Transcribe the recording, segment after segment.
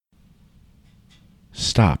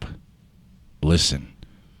stop, listen,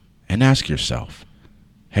 and ask yourself,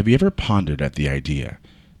 have you ever pondered at the idea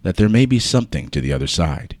that there may be something to the other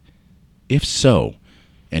side? If so,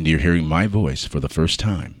 and you're hearing my voice for the first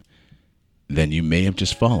time, then you may have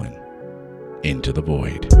just fallen into the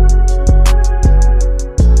void.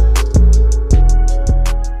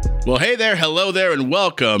 Well, hey there, hello there, and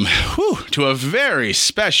welcome to a very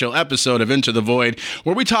special episode of Into the Void,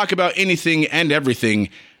 where we talk about anything and everything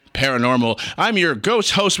paranormal. I'm your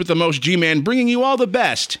ghost host with the most, G-Man, bringing you all the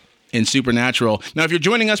best in supernatural. Now, if you're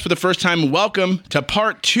joining us for the first time, welcome to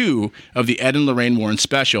part 2 of the Ed and Lorraine Warren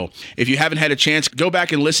special. If you haven't had a chance, go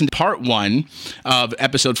back and listen to part 1 of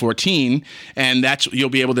episode 14, and you'll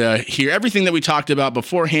be able to hear everything that we talked about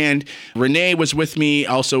beforehand. Renee was with me.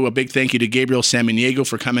 Also, a big thank you to Gabriel Samaniego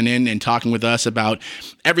for coming in and talking with us about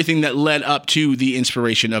everything that led up to the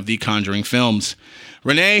inspiration of the Conjuring films.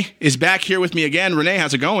 Renee is back here with me again. Renee,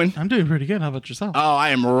 how's it going? I'm doing pretty good. How about yourself? Oh, I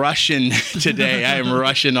am rushing today. I am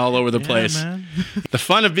rushing all over the place. Man. The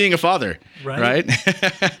fun of being a father, right?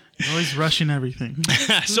 Always rushing everything.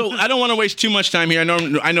 So I don't want to waste too much time here.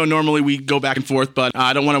 I know normally we go back and forth, but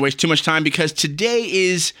I don't want to waste too much time because today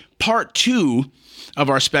is part 2 of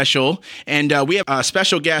our special, and we have a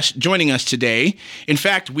special guest joining us today. In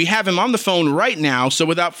fact, we have him on the phone right now, so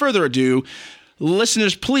without further ado,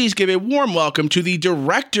 listeners, please give a warm welcome to the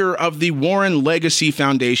director of the Warren Legacy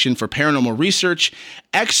Foundation for Paranormal Research,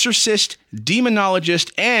 exorcist,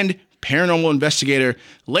 demonologist, and paranormal investigator,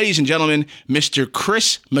 ladies and gentlemen, Mr.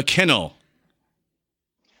 Chris McKinnell.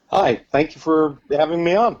 Hi, thank you for having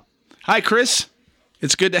me on. Hi, Chris.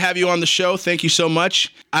 It's good to have you on the show. Thank you so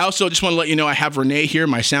much. I also just want to let you know I have Renee here,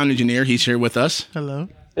 my sound engineer. He's here with us. Hello.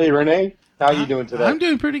 Hey, Renee. How are you doing today? I'm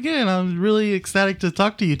doing pretty good. I'm really ecstatic to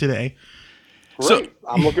talk to you today. Great. So,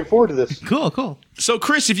 I'm looking forward to this. Cool. So,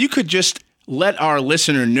 Chris, if you could just let our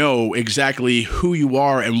listener know exactly who you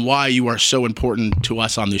are and why you are so important to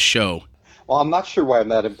us on this show. Well, I'm not sure why I'm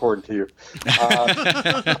that important to you.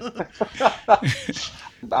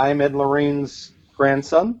 I'm Ed and Lorraine's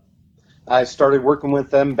grandson. I started working with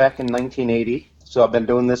them back in 1980, so I've been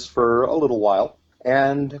doing this for a little while.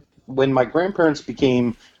 And when my grandparents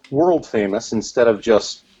became world famous instead of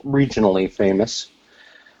just regionally famous,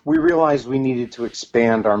 we realized we needed to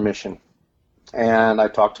expand our mission. And I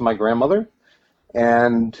talked to my grandmother,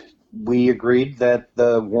 and we agreed that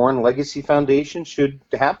the Warren Legacy Foundation should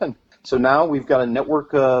happen. So now we've got a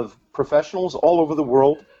network of professionals all over the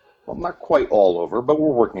world. Well, not quite all over, but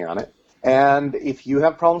we're working on it. And if you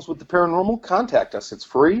have problems with the paranormal, contact us. It's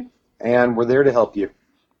free, and we're there to help you.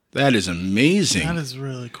 That is amazing. That is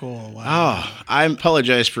really cool. Wow. Oh, I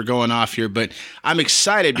apologize for going off here, but I'm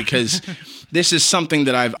excited because this is something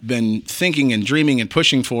that I've been thinking and dreaming and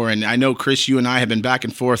pushing for. And I know, Chris, you and I have been back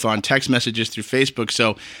and forth on text messages through Facebook.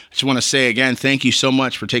 So I just want to say again, thank you so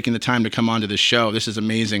much for taking the time to come onto this show. This is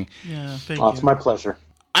amazing. Yeah, thank you. It's my pleasure.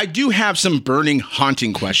 I do have some burning,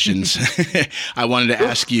 haunting questions I wanted to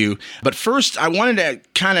ask you. But first, I wanted to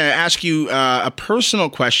kind of ask you a personal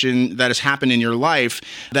question that has happened in your life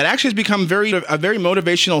that actually has become a very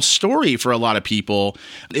motivational story for a lot of people.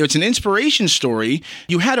 It's an inspiration story.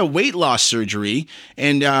 You had a weight loss surgery,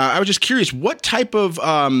 and I was just curious, what type of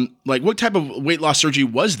weight loss surgery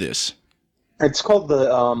was this? It's called the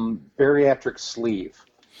bariatric sleeve.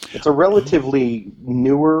 It's a relatively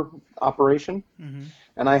newer operation. Mm-hmm.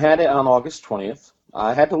 And I had it on August 20th.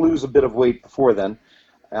 I had to lose a bit of weight before then.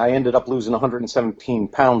 I ended up losing 117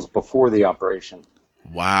 pounds before the operation.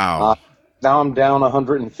 Wow. Now I'm down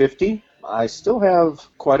 150. I still have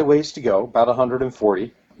quite a ways to go, about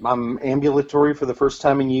 140. I'm ambulatory for the first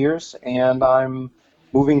time in years, and I'm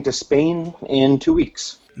moving to Spain in 2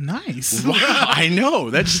 weeks. Nice. Wow, I know.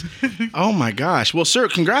 That's, oh my gosh. Well, sir,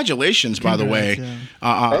 congratulations, by the way,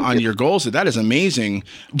 on your goals. That is amazing.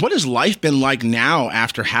 What has life been like now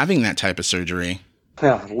after having that type of surgery?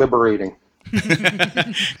 Yeah, liberating.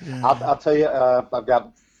 I'll tell you, I've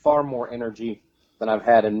got far more energy than I've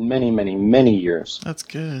had in many, many, many years. That's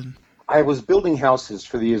good. I was building houses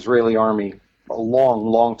for the Israeli army a long,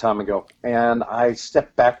 long time ago, and I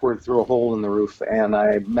stepped backward through a hole in the roof, and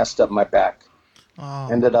I messed up my back. Oh.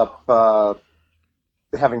 Ended up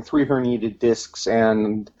having 3 herniated discs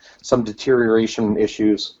and some deterioration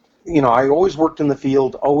issues. You know, I always worked in the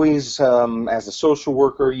field, always as a social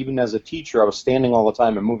worker, even as a teacher. I was standing all the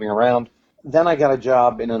time and moving around. Then I got a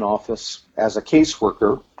job in an office as a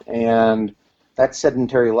caseworker, and that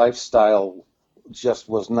sedentary lifestyle just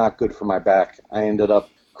was not good for my back. I ended up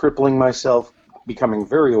crippling myself, becoming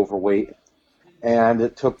very overweight, and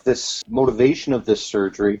it took this motivation of this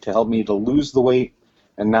surgery to help me to lose the weight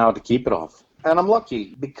and now to keep it off. And I'm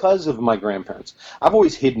lucky because of my grandparents. I've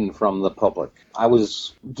always hidden from the public. I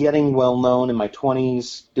was getting well known in my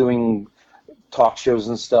 20s, doing talk shows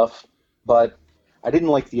and stuff, but I didn't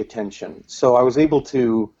like the attention. So I was able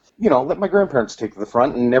to, let my grandparents take the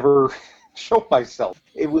front and never show myself.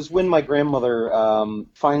 It was when my grandmother,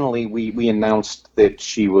 finally, we announced that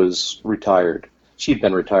she was retired. She'd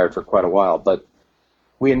been retired for quite a while, but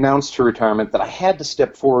we announced her retirement that I had to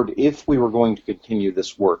step forward if we were going to continue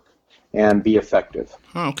this work and be effective.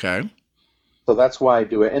 Okay. So that's why I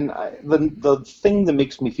do it. And the thing that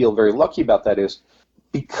makes me feel very lucky about that is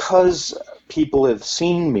because people have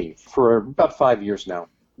seen me for about 5 years now,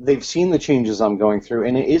 they've seen the changes I'm going through,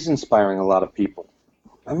 and it is inspiring a lot of people.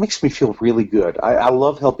 That makes me feel really good. I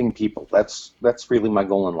love helping people. That's really my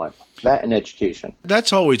goal in life. That and education.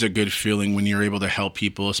 That's always a good feeling when you're able to help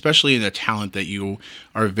people, especially in a talent that you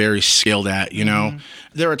are very skilled at,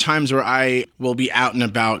 There are times where I will be out and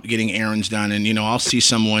about getting errands done and, I'll see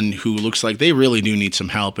someone who looks like they really do need some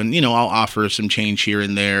help and, I'll offer some change here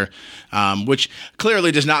and there, which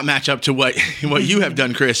clearly does not match up to what you have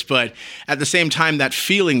done, Chris. But at the same time, that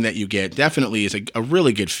feeling that you get definitely is a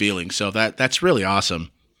really good feeling. So that's really awesome.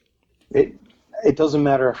 It doesn't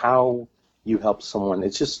matter how you help someone.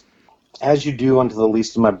 It's just, as you do unto the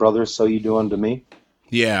least of my brothers, so you do unto me.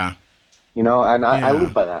 Yeah. I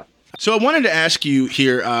live by that. So I wanted to ask you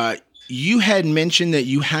here, you had mentioned that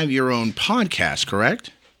you have your own podcast,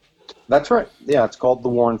 correct? That's right. Yeah, it's called The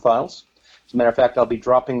Warren Files. As a matter of fact, I'll be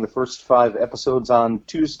dropping the first 5 episodes on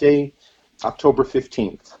Tuesday, October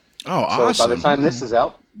 15th. Oh, awesome. So by the time this is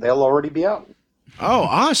out, they'll already be out. Oh,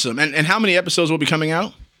 awesome. And how many episodes will be coming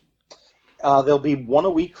out? There'll be 1 a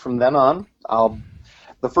week from then on.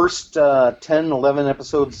 The first 10, 11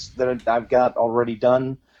 episodes that I've got already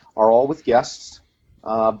done are all with guests.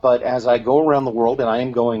 But as I go around the world, and I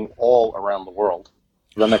am going all around the world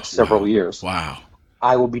for the next several years, wow,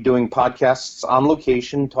 I will be doing podcasts on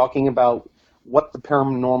location talking about what the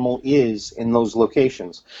paranormal is in those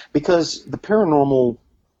locations. Because the paranormal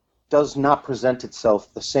does not present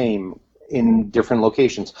itself the same in different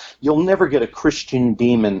locations. You'll never get a Christian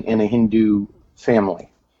demon in a Hindu family.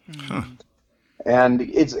 Huh. And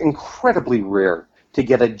it's incredibly rare to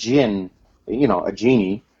get a jinn, a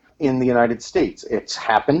genie, in the United States. It's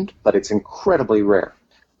happened, but it's incredibly rare.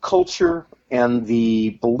 Culture and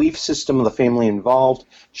the belief system of the family involved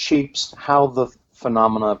shapes how the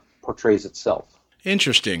phenomena portrays itself.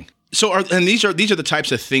 Interesting. So these are the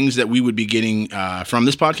types of things that we would be getting from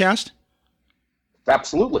this podcast?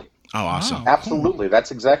 Absolutely. Oh, awesome. Wow. Absolutely.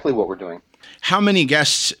 That's exactly what we're doing. How many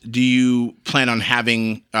guests do you plan on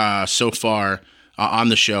having so far on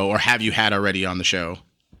the show, or have you had already on the show?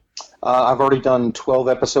 I've already done 12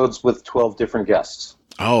 episodes with 12 different guests.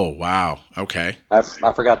 Oh, wow. Okay. I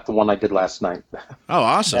forgot the one I did last night. Oh,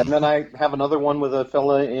 awesome. And then I have another one with a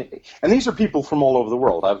fella, and these are people from all over the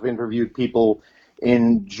world. I've interviewed people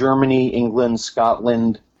in Germany, England,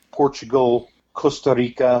 Scotland, Portugal, Costa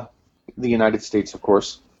Rica, the United States, of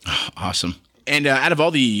course. Awesome. And out of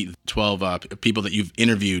all the 12 people that you've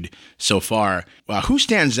interviewed so far, who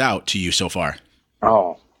stands out to you so far?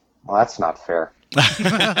 Oh, well, that's not fair.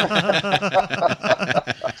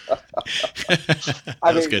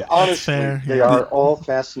 I mean, good. honestly, Fair, they are all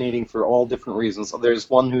fascinating for all different reasons. There's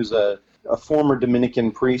one who's a former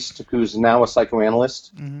Dominican priest who's now a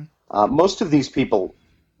psychoanalyst. Mm-hmm. Most of these people,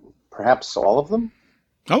 perhaps all of them,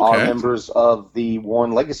 are Okay. members of the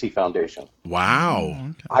Warren Legacy Foundation. Wow.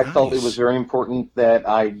 Okay. I felt it was very important that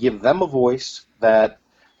I give them a voice, that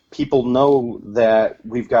people know that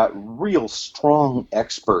we've got real strong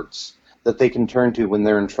experts that they can turn to when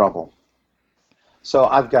they're in trouble. So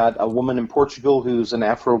I've got a woman in Portugal who's an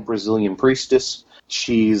Afro-Brazilian priestess.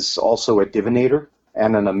 She's also a divinator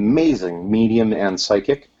and an amazing medium and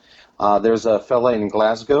psychic. There's a fella in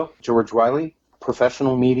Glasgow, George Wiley,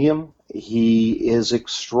 professional medium. He is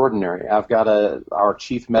extraordinary. I've got our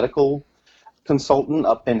chief medical consultant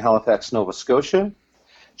up in Halifax, Nova Scotia.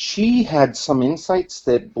 She had some insights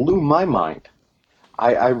that blew my mind.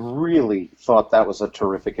 I really thought that was a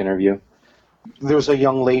terrific interview. There's a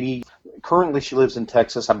young lady, currently she lives in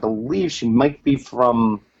Texas. I believe she might be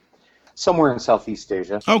from somewhere in Southeast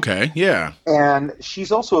Asia. Okay, yeah. And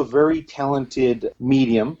she's also a very talented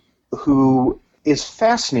medium who is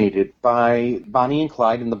fascinated by Bonnie and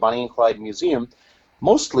Clyde in the Bonnie and Clyde Museum,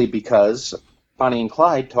 mostly because Bonnie and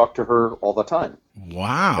Clyde talk to her all the time.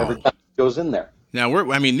 Wow. Every time she goes in there. Now,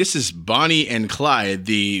 this is Bonnie and Clyde,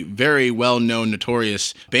 the very well-known,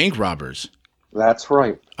 notorious bank robbers. That's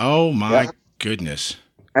right. Oh, my Yeah. goodness.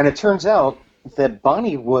 And it turns out that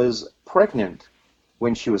Bonnie was pregnant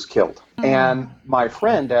when she was killed. And my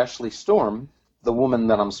friend, Ashley Storm, the woman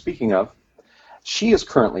that I'm speaking of, She is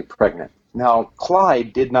currently pregnant. Now,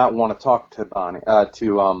 Clyde did not want to talk to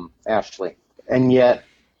Ashley, and yet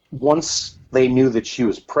once they knew that she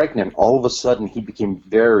was pregnant, all of a sudden he became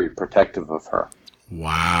very protective of her.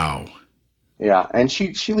 Wow. Yeah, and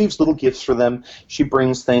she leaves little gifts for them. She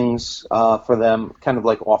brings things for them, kind of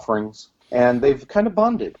like offerings, and they've kind of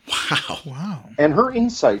bonded. Wow. Wow. And her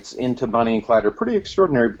insights into Bonnie and Clyde are pretty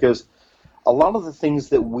extraordinary because a lot of the things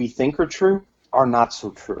that we think are true are not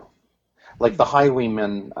so true. Like the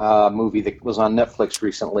Highwaymen movie that was on Netflix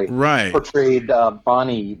recently Right. portrayed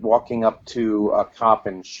Bonnie walking up to a cop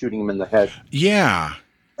and shooting him in the head. Yeah.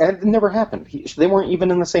 And it never happened. They weren't even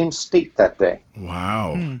in the same state that day.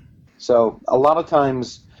 Wow. So a lot of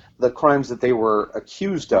times the crimes that they were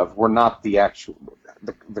accused of were not the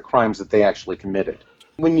crimes that they actually committed.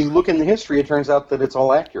 When you look in the history, it turns out that it's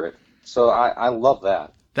all accurate. So I love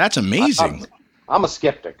that. That's amazing. I'm a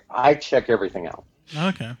skeptic. I check everything out.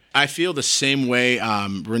 Okay. I feel the same way.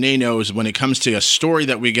 Renee knows when it comes to a story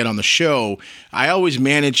that we get on the show, I always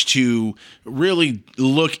manage to really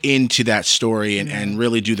look into that story and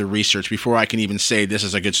really do the research before I can even say this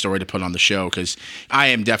is a good story to put on the show, because I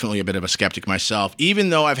am definitely a bit of a skeptic myself. Even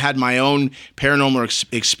though I've had my own paranormal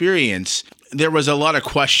experience, there was a lot of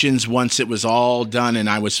questions once it was all done and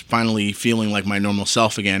I was finally feeling like my normal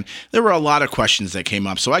self again. There were a lot of questions that came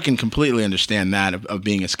up, so I can completely understand that of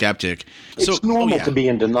being a skeptic. It's normal to be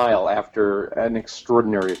in denial after an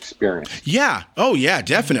extraordinary experience. Yeah. Oh, yeah,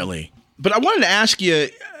 definitely. But I wanted to ask you,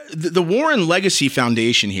 the Warren Legacy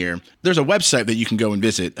Foundation here, there's a website that you can go and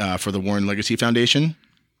visit for the Warren Legacy Foundation.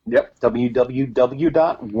 Yep,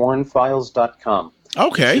 www.warrenfiles.com.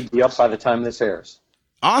 Okay. It should be up by the time this airs.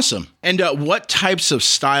 Awesome. And what types of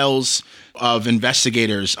styles of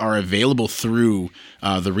investigators are available through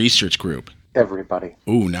the research group? Everybody.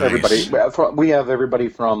 Ooh, nice. Everybody. We have everybody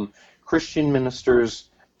from Christian ministers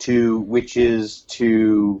to witches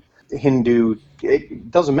to Hindu.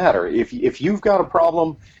 It doesn't matter. If you've got a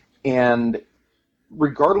problem, and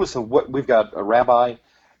regardless of what, we've got a rabbi,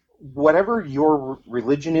 whatever your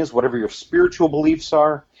religion is, whatever your spiritual beliefs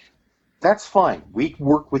are, that's fine. We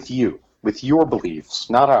work with you. With your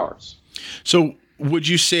beliefs, not ours. So would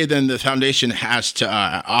you say then the foundation has to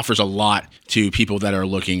offers a lot to people that are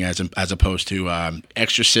looking as opposed to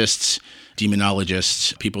exorcists,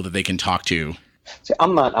 demonologists, people that they can talk to? See,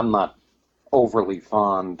 I'm not overly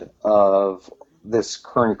fond of this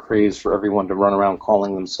current craze for everyone to run around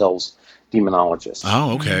calling themselves demonologists.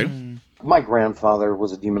 Oh, okay. My grandfather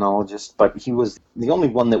was a demonologist, but he was the only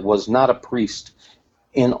one that was not a priest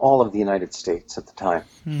in all of the United States at the time.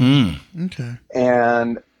 Okay.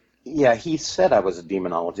 And yeah, he said I was a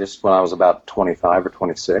demonologist when I was about 25 or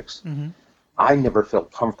 26. I never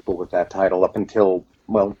felt comfortable with that title up until,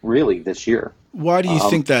 well, really this year. Why do you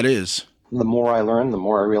think that is? The more I learn, the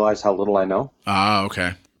more I realize how little I know. Ah,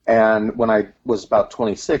 okay. And when I was about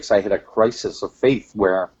 26, I hit a crisis of faith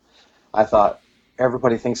where I thought,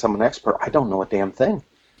 everybody thinks I'm an expert. I don't know a damn thing.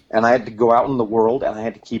 And I had to go out in the world and I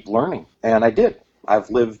had to keep learning. And I did.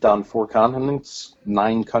 I've lived on 4 continents,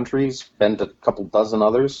 9 countries, been to a couple dozen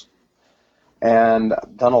others, and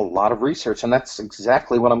done a lot of research. And that's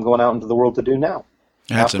exactly what I'm going out into the world to do now.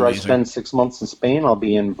 That's After amazing. I spend 6 months in Spain, I'll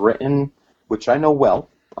be in Britain, which I know well.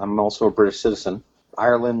 I'm also a British citizen.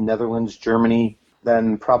 Ireland, Netherlands, Germany,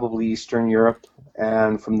 then probably Eastern Europe.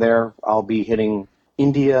 And from there, I'll be hitting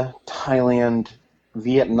India, Thailand,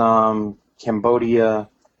 Vietnam, Cambodia,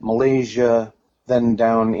 Malaysia, then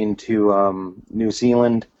down into New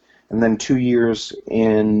Zealand, and then 2 years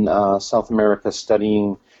in South America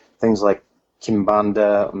studying things like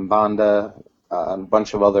Kimbanda, Mbanda, and a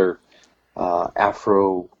bunch of other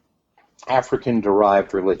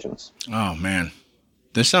African-derived religions. Oh, man.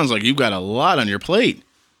 This sounds like you've got a lot on your plate.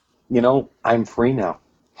 You know, I'm free now.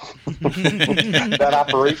 That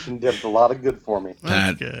operation did a lot of good for me.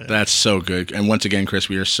 That's so good. And once again, Chris,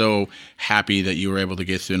 we are so happy that you were able to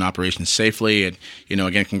get through an operation safely. And,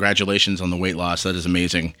 again, congratulations on the weight loss. That is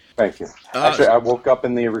amazing. Thank you. Actually, I woke up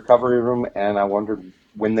in the recovery room and I wondered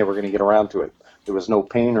when they were going to get around to it. There was no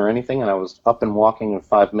pain or anything, and I was up and walking in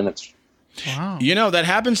 5 minutes. Wow. That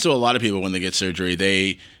happens to a lot of people when they get surgery.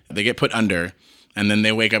 They get put under, and then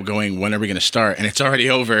they wake up going, when are we going to start? And it's already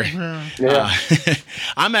over. Yeah.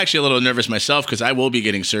 I'm actually a little nervous myself because I will be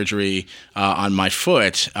getting surgery on my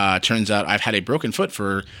foot. Turns out I've had a broken foot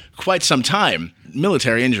for quite some time,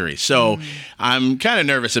 military injury. So I'm kind of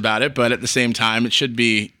nervous about it, but at the same time, it should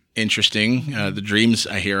be interesting. The dreams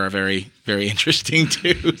I hear are very, very interesting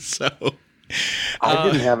too. So I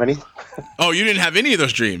didn't have any. Oh, you didn't have any of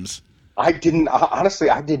those dreams? I didn't. Honestly,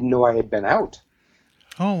 I didn't know I had been out.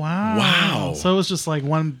 Oh, wow. Wow. So it was just like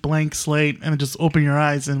one blank slate and it just opened your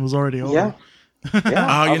eyes and it was already over. Yeah.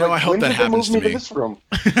 Yeah. Oh, you know, I hope when that did they happens move to me me. to this room?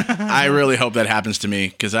 I really hope that happens to me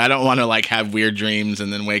because I don't want to like have weird dreams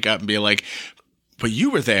and then wake up and be like, but you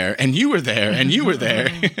were there and you were there and you were there.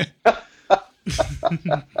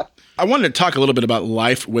 I wanted to talk a little bit about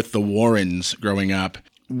life with the Warrens growing up.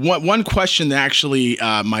 One question that actually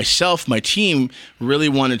my team really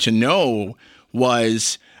wanted to know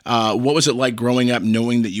was what was it like growing up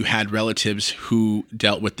knowing that you had relatives who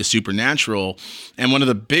dealt with the supernatural? And one of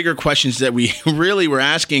the bigger questions that we really were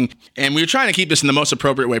asking, and we were trying to keep this in the most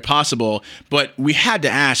appropriate way possible, but we had to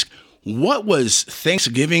ask, what was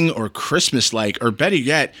Thanksgiving or Christmas like? Or better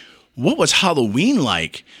yet, what was Halloween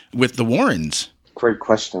like with the Warrens? Great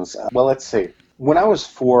questions. Well, let's see. When I was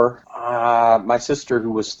 4, my sister, who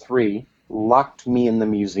was 3, locked me in the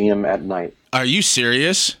museum at night. Are you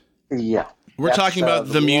serious? Yeah. We're talking about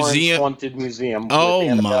the Warrens museum. Haunted Museum. Oh with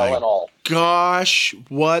Annabelle my and all. gosh,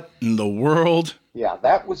 what in the world? Yeah,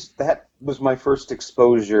 that was my first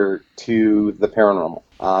exposure to the paranormal.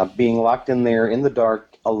 Being locked in there in the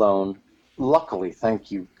dark, alone. Luckily,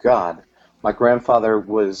 thank you God, my grandfather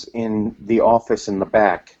was in the office in the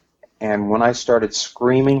back, and when I started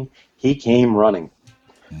screaming, he came running.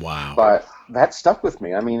 Wow. But that stuck with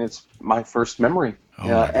me. I mean, it's my first memory. Oh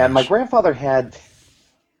my and my gosh. grandfather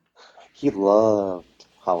he loved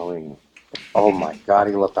Halloween. Oh my God,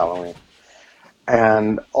 he loved Halloween.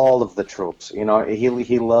 And all of the tropes. You know, he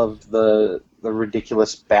loved the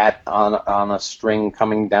ridiculous bat on a string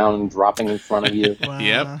coming down and dropping in front of you. Wow.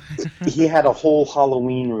 Yep. He had a whole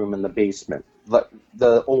Halloween room in the basement.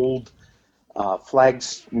 The old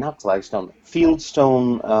fieldstone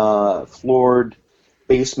floored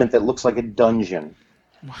basement that looks like a dungeon.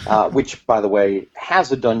 Which, by the way,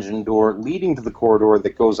 has a dungeon door leading to the corridor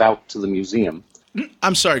that goes out to the museum.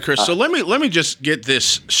 I'm sorry, Chris. So let me just get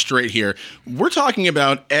this straight here. We're talking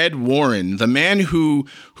about Ed Warren, the man who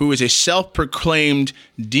is a self-proclaimed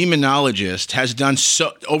demonologist, has done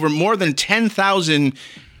over more than 10,000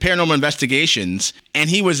 paranormal investigations,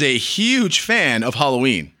 and he was a huge fan of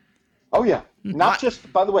Halloween. Oh yeah, not just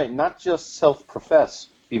self-professed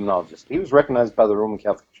demonologist. He was recognized by the Roman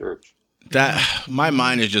Catholic Church. That my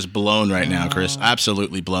mind is just blown right now, Chris.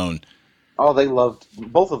 Absolutely blown. Oh,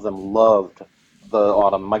 both of them loved the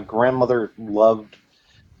autumn. My grandmother loved,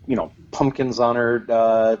 pumpkins on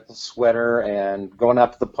her sweater and going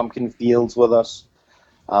out to the pumpkin fields with us.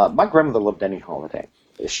 My grandmother loved any holiday.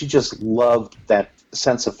 She just loved that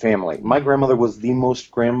sense of family. My grandmother was the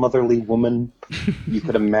most grandmotherly woman you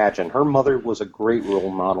could imagine. Her mother was a great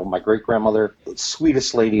role model. My great-grandmother, the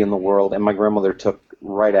sweetest lady in the world, and my grandmother took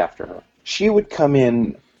right after her. She would come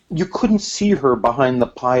in. You couldn't see her behind the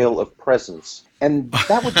pile of presents, and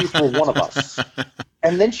that would be for one of us.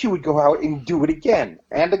 And then she would go out and do it again,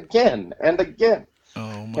 and again, and again.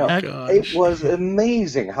 Oh, my gosh. It was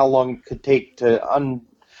amazing how long it could take to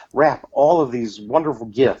unwrap all of these wonderful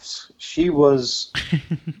gifts. She was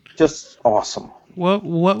just awesome. What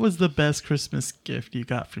was the best Christmas gift you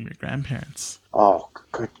got from your grandparents? Oh,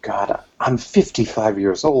 good God. I'm 55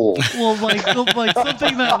 years old. Well, like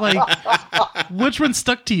something that which one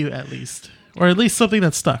stuck to you at least? Or at least something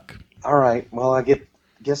that stuck. All right. Well,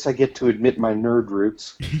 guess I get to admit my nerd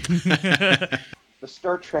roots. The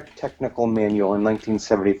Star Trek Technical Manual in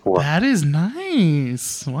 1974. That is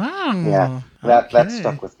nice. Wow. Yeah, that Okay.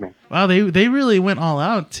 stuck with me. Wow, they really went all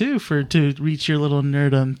out too to reach your little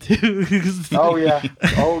nerdum too. Oh yeah.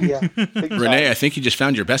 Big time. Renee, I think you just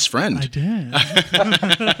found your best friend. I did.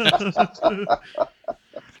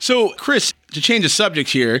 So, Chris, to change the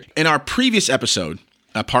subject here, in our previous episode,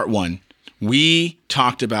 part 1, we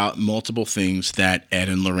talked about multiple things that Ed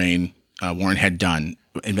and Lorraine Warren had done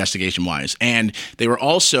investigation-wise, and they were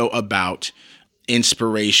also about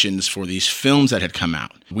inspirations for these films that had come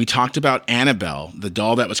out. We talked about Annabelle, the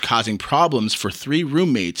doll that was causing problems for 3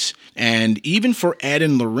 roommates, and even for Ed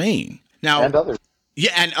and Lorraine. Now, And others.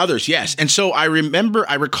 yeah, and others, yes. And so I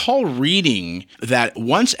recall reading that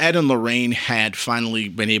once Ed and Lorraine had finally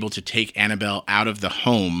been able to take Annabelle out of the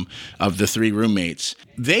home of the 3 roommates,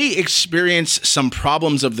 they experienced some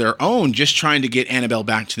problems of their own just trying to get Annabelle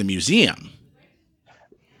back to the museum.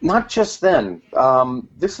 Not just then.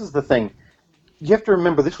 This is the thing. You have to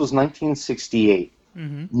remember, this was 1968.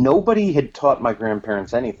 Mm-hmm. Nobody had taught my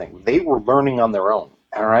grandparents anything. They were learning on their own,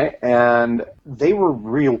 all right? And they were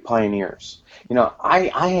real pioneers.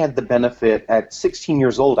 I had the benefit, at 16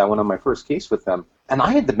 years old, I went on my first case with them, and I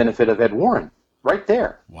had the benefit of Ed Warren right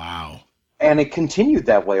there. Wow. And it continued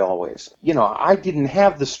that way always. I didn't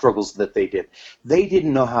have the struggles that they did. They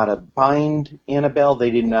didn't know how to bind Annabelle. They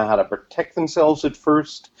didn't know how to protect themselves at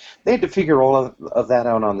first. They had to figure all of that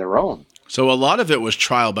out on their own. So a lot of it was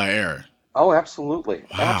trial by error. Oh, absolutely.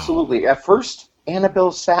 Wow. Absolutely. At first,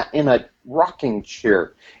 Annabelle sat in a rocking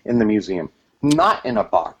chair in the museum, not in a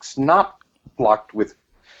box, not blocked with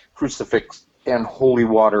crucifix and holy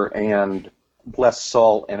water and blessed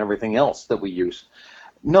salt and everything else that we use.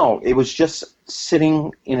 No, it was just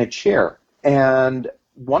sitting in a chair. And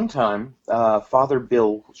one time, Father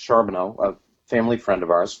Bill Charbonneau, a family friend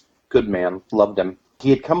of ours, good man, loved him, he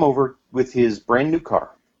had come over with his brand new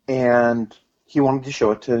car, and he wanted to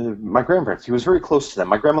show it to my grandparents. He was very close to them.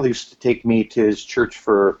 My grandmother used to take me to his church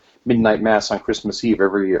for midnight mass on Christmas Eve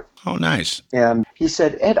every year. Oh, nice. And he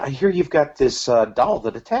said, Ed, I hear you've got this doll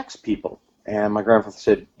that attacks people. And my grandfather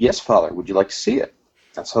said, yes, Father, would you like to see it?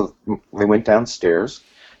 And so they went downstairs.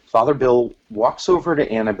 Father Bill walks over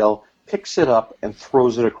to Annabelle, picks it up, and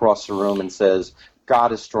throws it across the room and says,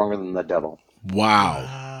 God is stronger than the devil.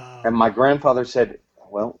 Wow. And my grandfather said,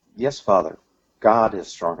 well, yes, Father, God is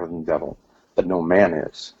stronger than the devil, but no man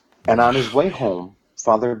is. And on his way home,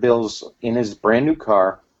 Father Bill's in his brand new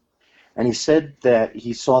car, and he said that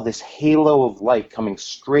he saw this halo of light coming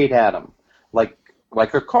straight at him, like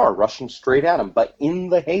a car rushing straight at him. But in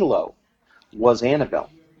the halo was Annabelle.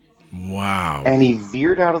 Wow. And he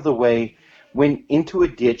veered out of the way, went into a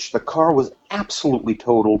ditch. The car was absolutely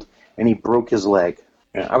totaled, and he broke his leg.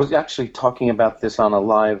 I was actually talking about this on a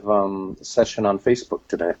live session on Facebook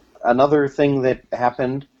today. Another thing that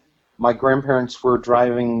happened, my grandparents were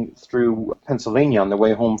driving through Pennsylvania on their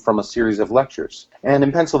way home from a series of lectures. And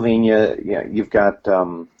in Pennsylvania, you've got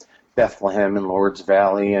Bethlehem and Lord's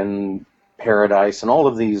Valley and Paradise and all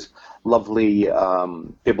of these lovely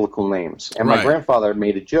biblical names. And my grandfather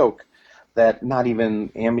made a joke that not even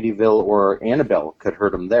Amityville or Annabelle could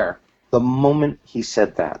hurt him there. The moment he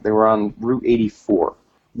said that, they were on Route 84.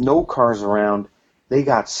 No cars around. They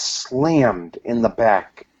got slammed in the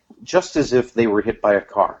back, just as if they were hit by a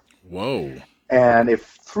car. Whoa. And it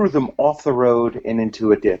threw them off the road and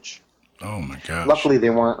into a ditch. Oh, my gosh. Luckily,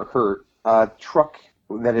 they weren't hurt. A truck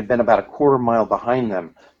that had been about a quarter mile behind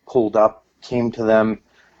them pulled up, came to them,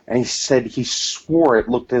 and he said he swore it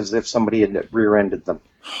looked as if somebody had rear-ended them.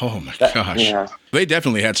 Oh, my gosh. Yeah. They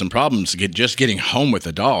definitely had some problems just getting home with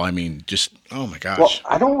the doll. I mean, oh, my gosh. Well,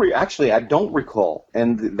 I don't recall,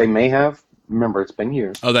 and they may have. Remember, it's been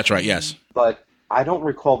years. Oh, that's right, yes. But I don't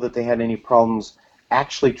recall that they had any problems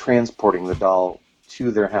actually transporting the doll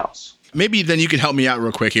to their house. Maybe then you can help me out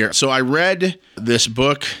real quick here. So I read this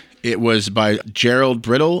book. It was by Gerald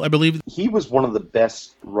Brittle, I believe. He was one of the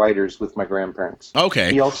best writers with my grandparents.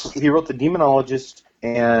 Okay. He wrote The Demonologist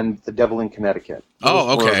and The Devil in Connecticut.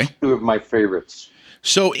 Those were two of my favorites.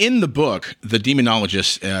 So in the book, The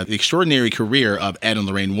Demonologist, The Extraordinary Career of Ed and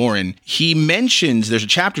Lorraine Warren, he mentions, there's a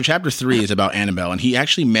chapter 3 is about Annabelle, and he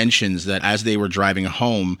actually mentions that as they were driving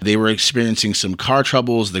home, they were experiencing some car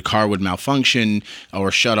troubles, the car would malfunction or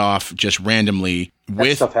shut off just randomly.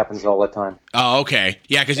 That stuff happens all the time. Oh, okay.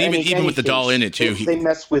 Yeah, because even with the doll in it, too. They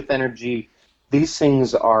mess with energy. These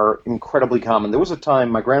things are incredibly common. There was a time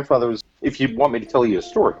my grandfather was, if you want me to tell you a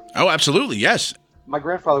story. Oh, absolutely, yes. My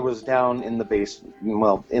grandfather was down in the basement,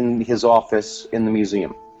 in his office in the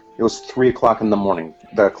museum. It was 3 o'clock in the morning.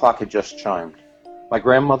 The clock had just chimed. My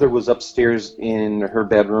grandmother was upstairs in her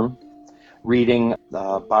bedroom reading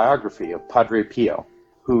the biography of Padre Pio,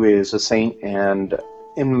 who is a saint and,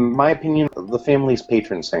 in my opinion, the family's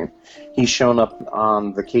patron saint. He's shown up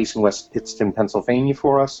on the case in West Pittston, Pennsylvania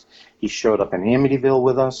for us. He showed up in Amityville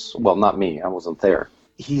with us. Well, not me. I wasn't there.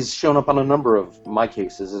 He's shown up on a number of my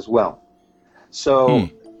cases as well. So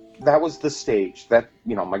that was the stage. That,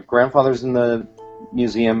 my grandfather's in the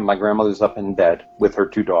museum. My grandmother's up in bed with her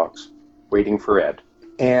 2 dogs, waiting for Ed.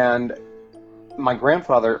 And my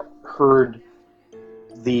grandfather heard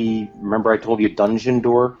remember I told you dungeon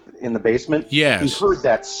door in the basement? Yes. He heard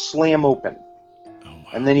that slam open. Oh, wow.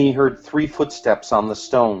 And then he heard 3 footsteps on the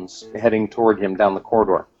stones heading toward him down the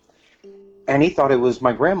corridor. And he thought it was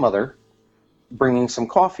my grandmother bringing some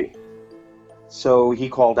coffee. So he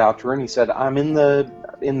called out to her and he said, I'm in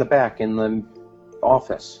the back, in the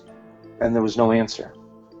office. And there was no answer.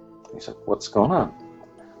 He said, what's going on?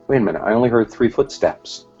 Wait a minute, I only heard 3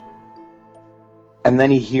 footsteps. And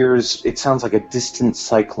then he hears, it sounds like a distant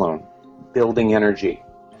cyclone, building energy.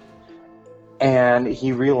 And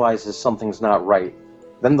he realizes something's not right.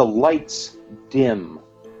 Then the lights dim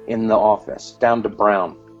in the office, down to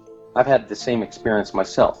brown. I've had the same experience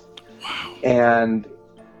myself. Wow. And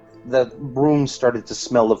the room started to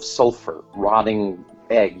smell of sulfur, rotting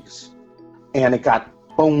eggs, and it got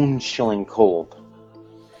bone-chilling cold.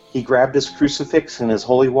 He grabbed his crucifix and his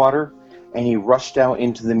holy water, and he rushed out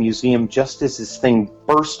into the museum just as this thing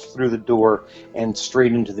burst through the door and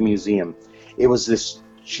straight into the museum. It was this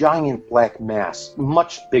giant black mass,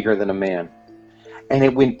 much bigger than a man. and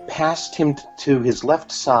it went past him to his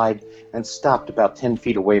left side and stopped about 10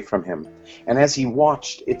 feet away from him. And as he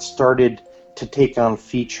watched, it started to take on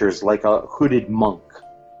features like a hooded monk.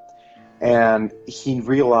 And he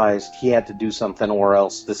realized he had to do something or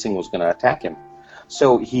else this thing was going to attack him.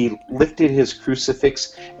 So he lifted his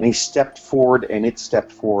crucifix and he stepped forward, and it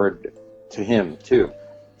stepped forward to him too.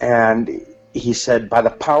 And he said, "By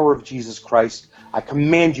the power of Jesus Christ, I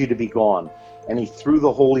command you to be gone." And he threw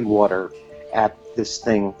the holy water at this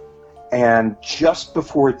thing. And just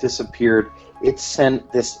before it disappeared, it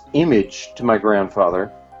sent this image to my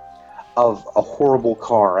grandfather of a horrible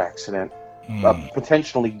car accident, a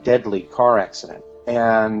potentially deadly car accident.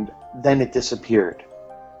 And then it disappeared.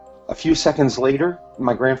 A few seconds later,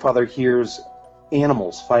 my grandfather hears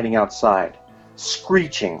animals fighting outside,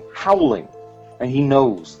 screeching, howling, and he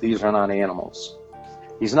knows these are not animals.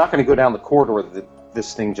 He's not going to go down the corridor that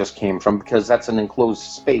this thing just came from, because that's an enclosed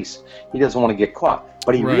space. He doesn't want to get caught,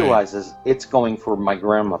 but he realizes it's going for my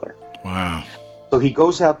grandmother. Wow. So he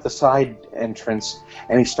goes out the side entrance,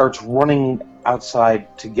 and he starts running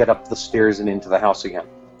outside to get up the stairs and into the house again.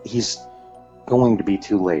 He's going to be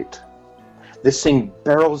too late. This thing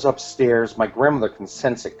barrels upstairs. My grandmother can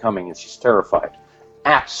sense it coming, and she's terrified.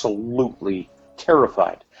 Absolutely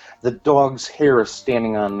terrified. The dog's hair is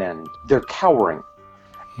standing on end. They're cowering.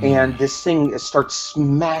 And this thing starts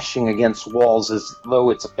smashing against walls as though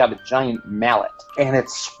it's got a giant mallet. And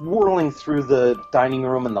it's swirling through the dining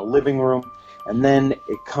room and the living room. And then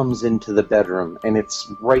it comes into the bedroom, and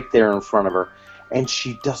it's right there in front of her. And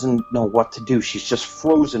she doesn't know what to do. She's just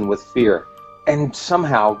frozen with fear. And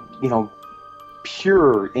somehow,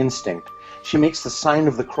 pure instinct, she makes the sign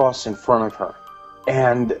of the cross in front of her.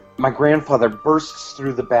 And my grandfather bursts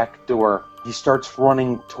through the back door. He starts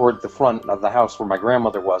running toward the front of the house where my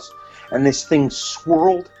grandmother was. And this thing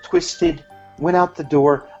swirled, twisted, went out the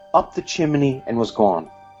door, up the chimney, and was gone.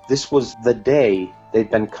 This was the day they'd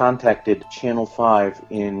been contacted, Channel 5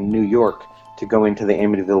 in New York, to go into the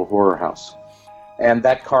Amityville Horror House. And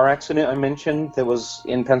that car accident I mentioned that was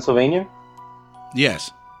in Pennsylvania?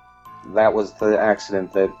 Yes. That was the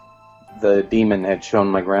accident that the demon had shown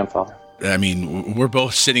my grandfather. I mean, we're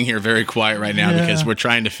both sitting here very quiet right now because we're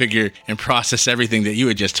trying to figure and process everything that you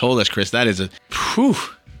had just told us, Chris. That is whew.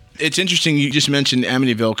 It's interesting you just mentioned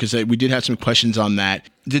Amityville, because we did have some questions on that.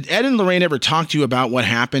 Did Ed and Lorraine ever talk to you about what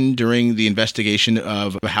happened during the investigation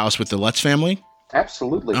of the house with the Lutz family?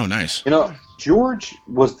 Absolutely. Oh, nice. George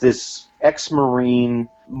was this ex-Marine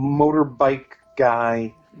motorbike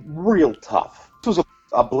guy, real tough. This was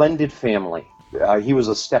a blended family. He was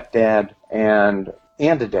a stepdad and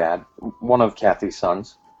a dad, one of Kathy's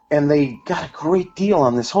sons. And they got a great deal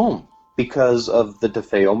on this home because of the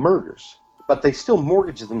DeFeo murders. But they still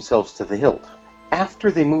mortgaged themselves to the hilt. After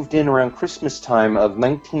they moved in around Christmas time of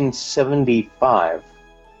 1975,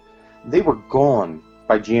 they were gone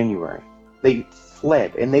by January. They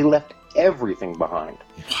fled, and they left everything behind.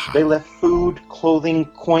 Wow. They left food, clothing,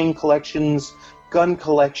 coin collections, gun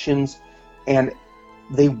collections, and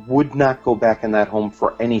they would not go back in that home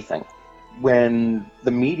for anything. When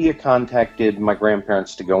the media contacted my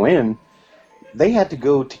grandparents to go in, they had to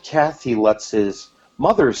go to Kathy Lutz's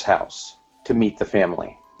mother's house to meet the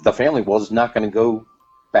family. The family was not going to go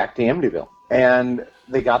back to Amityville. And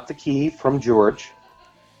they got the key from George.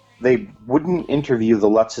 They wouldn't interview the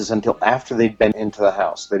Lutzes until after they'd been into the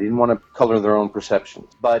house. They didn't want to color their own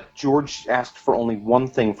perceptions. But George asked for only one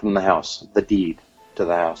thing from the house, the deed to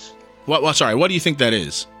the house. What do you think that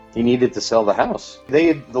is? He needed to sell the house. They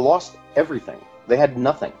had lost everything. They had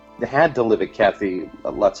nothing. They had to live at Kathy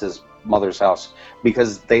Lutz's mother's house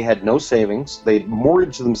because they had no savings. They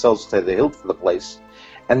mortgaged themselves to the hilt for the place,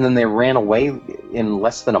 and then they ran away in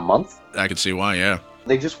less than a month. I can see why, yeah.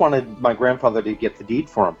 They just wanted my grandfather to get the deed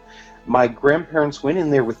for him. My grandparents went in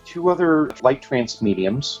there with two other light trance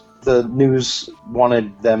mediums. The news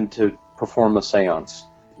wanted them to perform a seance.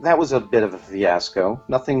 That was a bit of a fiasco.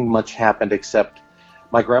 Nothing much happened except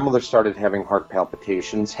my grandmother started having heart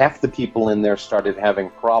palpitations. Half the people in there started having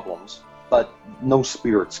problems, but no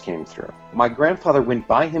spirits came through. My grandfather went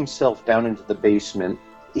by himself down into the basement.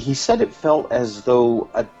 He said it felt as though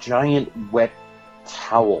a giant wet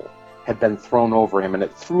towel had been thrown over him, and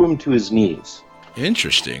it threw him to his knees.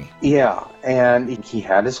 Interesting. Yeah, and he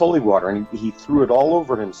had his holy water, and he threw it all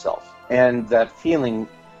over himself. And that feeling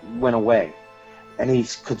went away. And he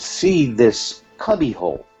could see this cubby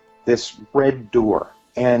hole, this red door.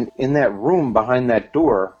 And in that room behind that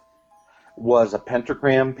door was a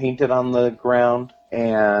pentagram painted on the ground,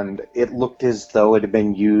 and it looked as though it had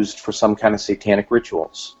been used for some kind of satanic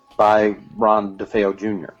rituals by Ron DeFeo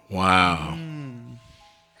Jr. Wow.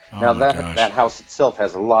 Now that house itself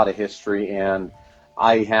has a lot of history, and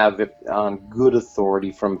I have it on good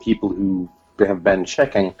authority from people who have been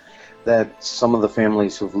checking that some of the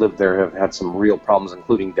families who've lived there have had some real problems,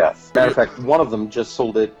 including death. Matter of fact, one of them just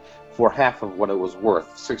sold it for half of what it was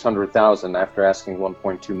worth, $600,000, after asking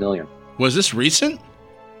 $1.2 million. Was this recent?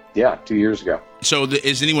 Yeah, 2 years ago. So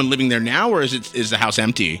is anyone living there now, or is the house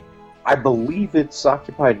empty? I believe it's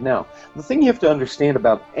occupied now. The thing you have to understand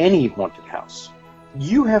about any haunted house,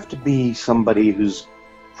 you have to be somebody who's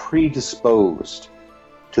predisposed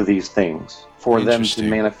to these things for them to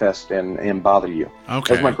manifest and bother you.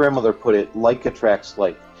 Okay. As my grandmother put it, like attracts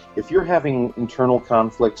like. If you're having internal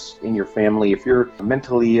conflicts in your family, if you're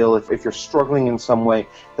mentally ill, if you're struggling in some way,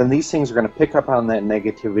 then these things are going to pick up on that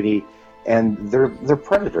negativity, and they're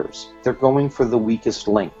predators. They're going for the weakest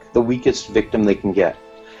link, the weakest victim they can get.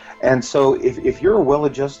 And so if you're a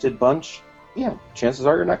well-adjusted bunch, yeah, chances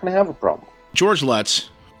are you're not going to have a problem. George Lutz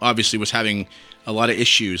obviously was having a lot of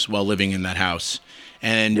issues while living in that house.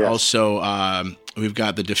 And also we've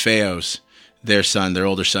got the DeFeos, their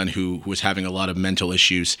older son, who was having a lot of mental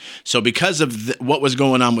issues. So because of what was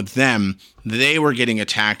going on with them, they were getting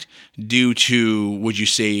attacked due to, would you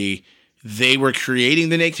say, they were creating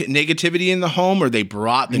the negativity in the home, or they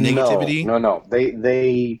brought the negativity? No.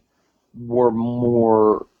 They were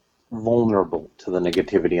more vulnerable to the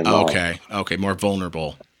negativity in the home. Okay, more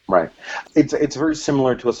vulnerable. Right. It's very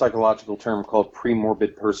similar to a psychological term called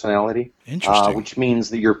premorbid personality. Interesting. Which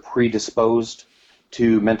means that you're predisposed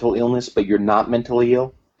to mental illness, but you're not mentally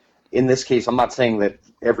ill. In this case, I'm not saying that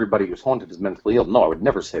everybody who's haunted is mentally ill. No, I would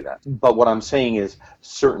never say that. But what I'm saying is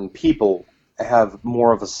certain people have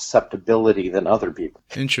more of a susceptibility than other people.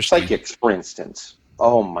 Interesting. Psychics, for instance.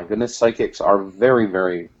 Oh my goodness, psychics are very,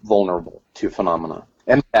 very vulnerable to phenomena.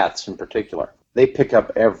 Empaths in particular. They pick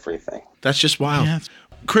up everything. That's just wild. Yeah.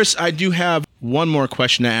 Chris, I do have one more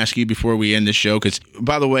question to ask you before we end the show. Because,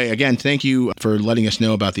 by the way, again, thank you for letting us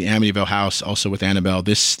know about the Amityville house, also with Annabelle.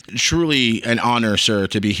 This truly an honor, sir,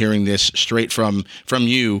 to be hearing this straight from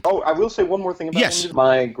you. Oh, I will say one more thing about Yes. Amityville.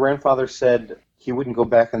 My grandfather said he wouldn't go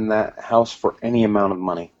back in that house for any amount of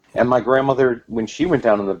money. And my grandmother, when she went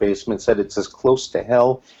down in the basement, said it's as close to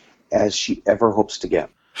hell as she ever hopes to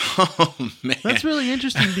get. Oh, man. That's really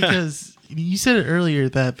interesting because you said it earlier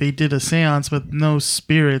that they did a seance but no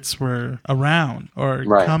spirits were around or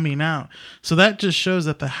coming out. So that just shows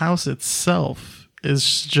that the house itself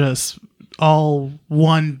is just all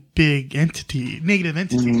one big entity, negative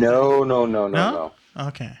entity. No.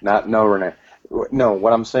 Okay. No, Renee. No,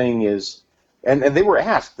 what I'm saying is, and they were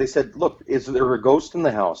asked, they said, look, is there a ghost in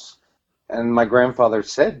the house? And my grandfather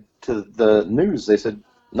said to the news, they said,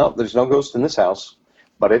 no, there's no ghost in this house,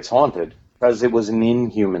 but it's haunted. Because it was an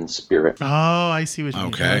inhuman spirit. Oh, I see what you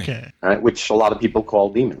mean. Okay. Right, which a lot of people call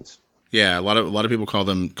demons. Yeah, a lot of people call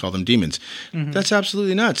them demons. Mm-hmm. That's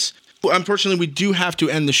absolutely nuts. Well, unfortunately, we do have to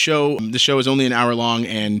end the show. The show is only an hour long,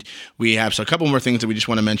 and we have a couple more things that we just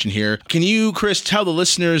want to mention here. Can you, Chris, tell the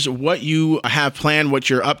listeners what you have planned, what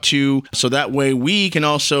you're up to, so that way we can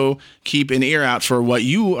also keep an ear out for what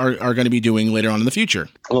you are going to be doing later on in the future?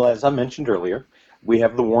 Well, as I mentioned earlier, we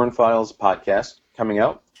have the Warren Files podcast coming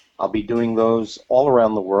out. I'll be doing those all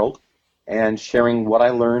around the world and sharing what I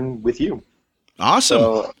learn with you. Awesome.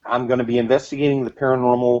 So I'm going to be investigating the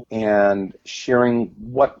paranormal and sharing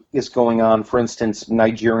what is going on, for instance,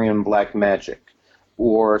 Nigerian black magic,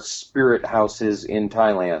 or spirit houses in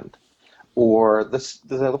Thailand, or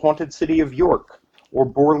the haunted city of York, or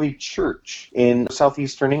Borley Church in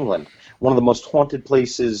southeastern England, one of the most haunted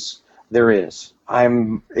places there is.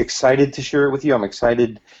 I'm excited to share it with you. I'm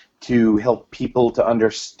excited to help people to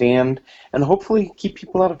understand and hopefully keep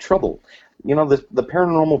people out of trouble. You know, the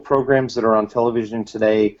paranormal programs that are on television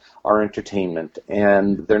today are entertainment,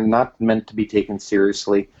 and they're not meant to be taken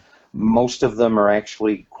seriously. Most of them are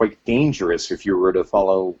actually quite dangerous if you were to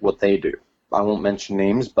follow what they do. I won't mention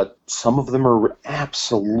names, but some of them are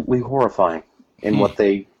absolutely horrifying in what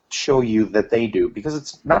they show you that they do, because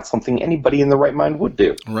it's not something anybody in the right mind would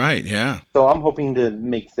do. Right, yeah. So I'm hoping to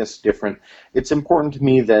make this different. It's important to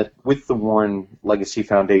me that with the Warren Legacy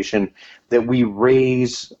Foundation that we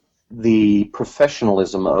raise the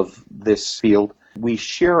professionalism of this field. We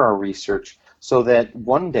share our research so that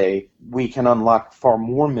one day we can unlock far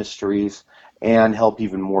more mysteries and help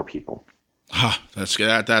even more people.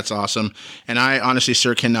 That's awesome. And I honestly,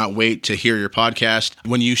 sir, cannot wait to hear your podcast.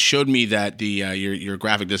 When you showed me that your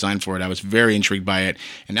graphic design for it, I was very intrigued by it.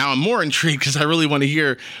 And now I'm more intrigued because I really want to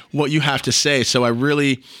hear what you have to say. So I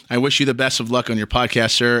wish you the best of luck on your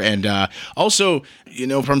podcast, sir. And also,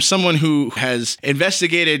 from someone who has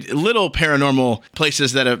investigated little paranormal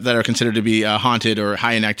places that are considered to be haunted or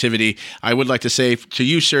high in activity, I would like to say to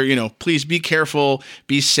you, sir, please be careful,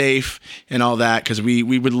 be safe, and all that, because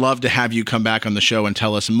we would love to have you come back on the show and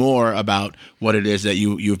tell us more about what it is that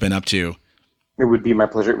you've been up to. It would be my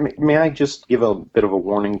pleasure. May I just give a bit of a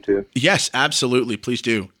warning too? Yes, absolutely. Please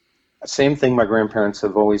do. Same thing my grandparents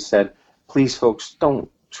have always said. Please, folks, don't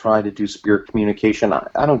try to do spirit communication.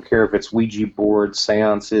 I don't care if it's Ouija boards,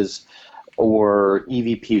 seances, or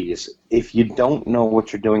EVPs. If you don't know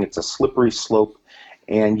what you're doing, it's a slippery slope,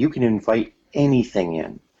 and you can invite anything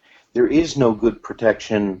in. There is no good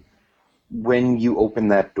protection when you open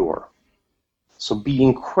that door. So be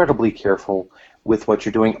incredibly careful with what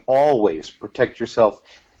you're doing. Always protect yourself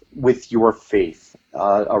with your faith.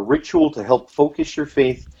 A ritual to help focus your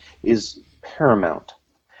faith is paramount.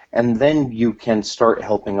 And then you can start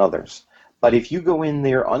helping others. But if you go in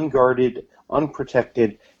there unguarded,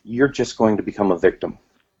 unprotected, you're just going to become a victim.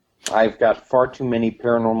 I've got far too many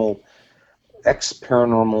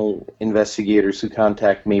ex-paranormal investigators who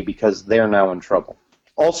contact me because they're now in trouble.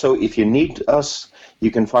 Also, if you need us,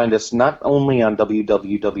 you can find us not only on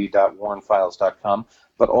www.warrenfiles.com,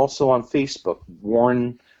 but also on Facebook,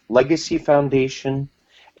 Warren Legacy Foundation,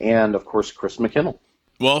 and, of course, Chris McKinnell.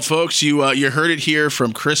 Well, folks, you heard it here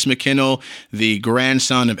from Chris McKinnell, the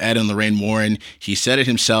grandson of Ed and Lorraine Warren. He said it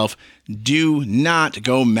himself. Do not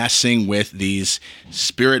go messing with these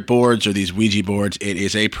spirit boards or these Ouija boards. It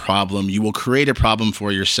is a problem. You will create a problem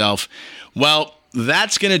for yourself. Well,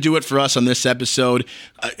 that's going to do it for us on this episode.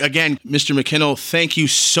 Again, Mr. McKinnell, thank you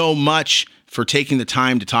so much for taking the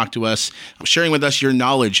time to talk to us, sharing with us your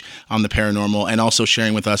knowledge on the paranormal, and also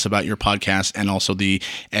sharing with us about your podcast and also the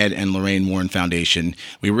Ed and Lorraine Warren Foundation.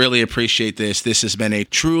 We really appreciate this. This has been a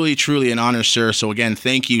truly, truly an honor, sir. So again,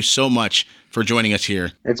 thank you so much for joining us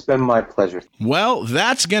here. It's been my pleasure. Well,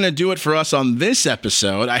 that's going to do it for us on this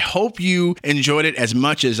episode. I hope you enjoyed it as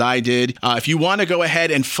much as I did. If you want to go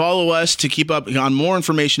ahead and follow us to keep up on more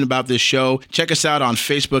information about this show, check us out on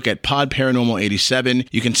Facebook at Pod Paranormal 87.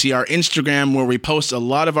 You can see our Instagram where we post a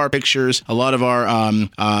lot of our pictures, a lot of our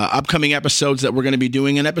upcoming episodes that we're going to be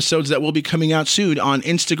doing, and episodes that will be coming out soon on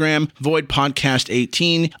Instagram, Void Podcast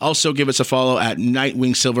 18. Also, give us a follow at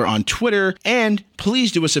Nightwing Silver on Twitter, and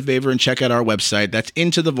please do us a favor and check out our website. That's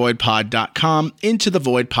intothevoidpod.com,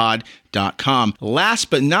 intothevoidpod.com. Last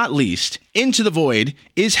but not least, Into the Void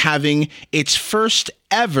is having its first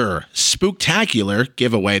ever spooktacular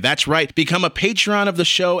giveaway. That's right. Become a patron of the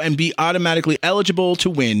show and be automatically eligible to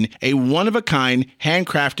win a one-of-a-kind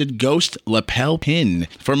handcrafted ghost lapel pin.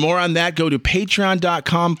 For more on that, go to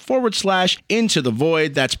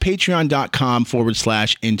patreon.com/intothevoid. That's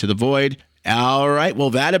patreon.com/intothevoid. All right. Well,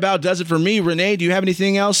 that about does it for me. Renee, do you have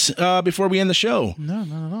anything else before we end the show? No,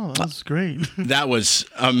 not at all. That was great. That was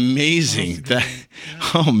amazing.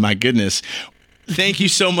 Oh, my goodness. Thank you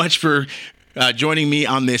so much for joining me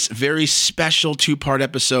on this very special two-part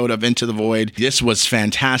episode of Into the Void. This was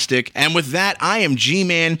fantastic. And with that, I am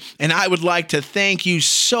G-Man, and I would like to thank you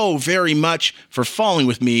so very much for falling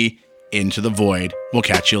with me into the void. We'll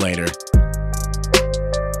catch you later.